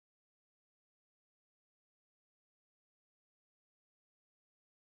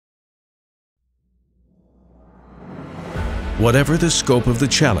Whatever the scope of the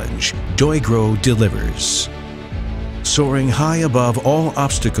challenge, deugro delivers. Soaring high above all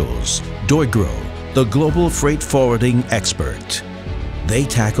obstacles, deugro, the global freight forwarding expert. They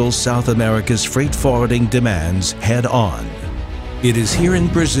tackle South America's freight forwarding demands head-on. It is here in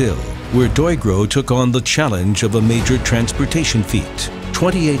Brazil where deugro took on the challenge of a major transportation feat.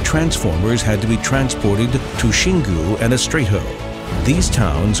 28 transformers had to be transported to Xingu and Estreito. These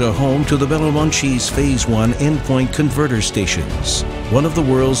towns are home to the Belo Monte's Phase 1 endpoint converter stations, one of the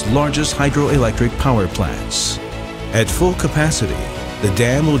world's largest hydroelectric power plants. At full capacity, the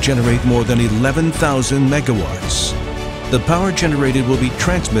dam will generate more than 11,000 megawatts. The power generated will be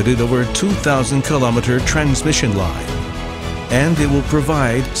transmitted over a 2,000-kilometer transmission line, and it will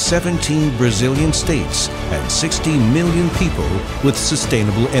provide 17 Brazilian states and 60 million people with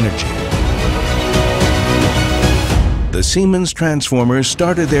sustainable energy. The Siemens transformers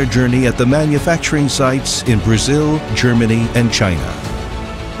started their journey at the manufacturing sites in Brazil, Germany, and China.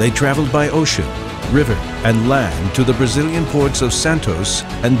 They traveled by ocean, river, and land to the Brazilian ports of Santos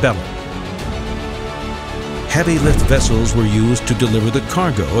and Belo. Heavy lift vessels were used to deliver the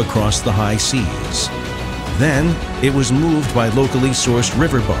cargo across the high seas. Then, it was moved by locally sourced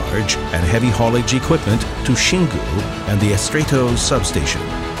river barge and heavy haulage equipment to Xingu and the Estreito substation.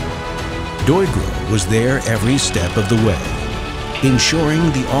 Deugro was there every step of the way,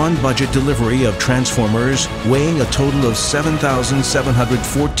 ensuring the on-budget delivery of transformers weighing a total of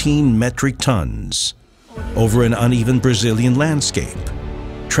 7,714 metric tons over an uneven Brazilian landscape,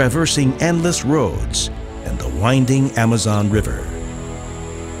 traversing endless roads and the winding Amazon River.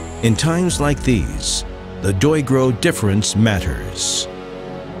 In times like these, the deugro difference matters.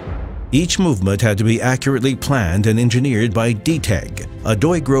 Each movement had to be accurately planned and engineered by DTEG, a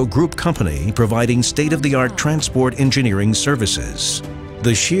deugro group company providing state-of-the-art transport engineering services.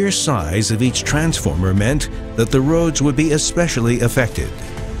 The sheer size of each transformer meant that the roads would be especially affected.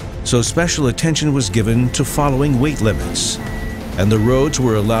 So special attention was given to following weight limits, and the roads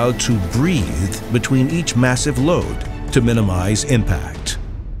were allowed to breathe between each massive load to minimize impact.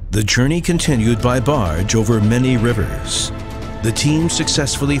 The journey continued by barge over many rivers. The team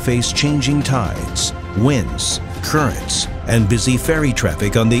successfully faced changing tides, winds, currents, and busy ferry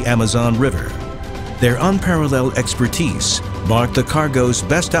traffic on the Amazon River. Their unparalleled expertise marked the cargo's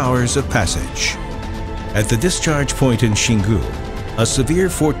best hours of passage. At the discharge point in Xingu, a severe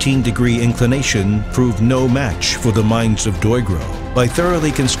 14-degree inclination proved no match for the minds of deugro. By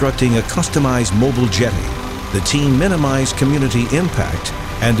thoroughly constructing a customized mobile jetty, the team minimized community impact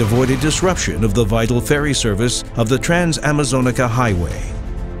and avoided disruption of the vital ferry service of the Trans-Amazonica Highway.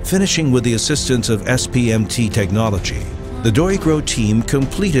 Finishing with the assistance of SPMT technology, the deugro team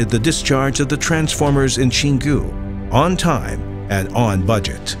completed the discharge of the transformers in Xingu on time and on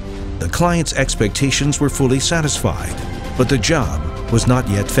budget. The client's expectations were fully satisfied, but the job was not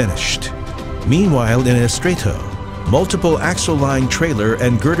yet finished. Meanwhile, in Estreito, multiple axle line trailer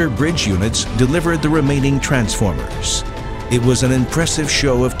and girder bridge units delivered the remaining transformers. It was an impressive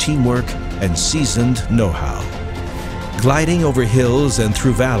show of teamwork and seasoned know-how. Gliding over hills and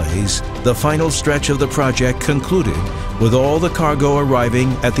through valleys, the final stretch of the project concluded with all the cargo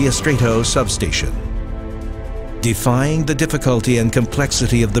arriving at the Estreito substation. Defying the difficulty and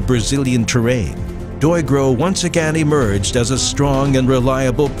complexity of the Brazilian terrain, deugro once again emerged as a strong and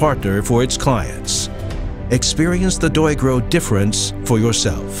reliable partner for its clients. Experience the deugro difference for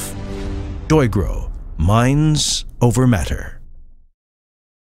yourself. Deugro, minds over matter.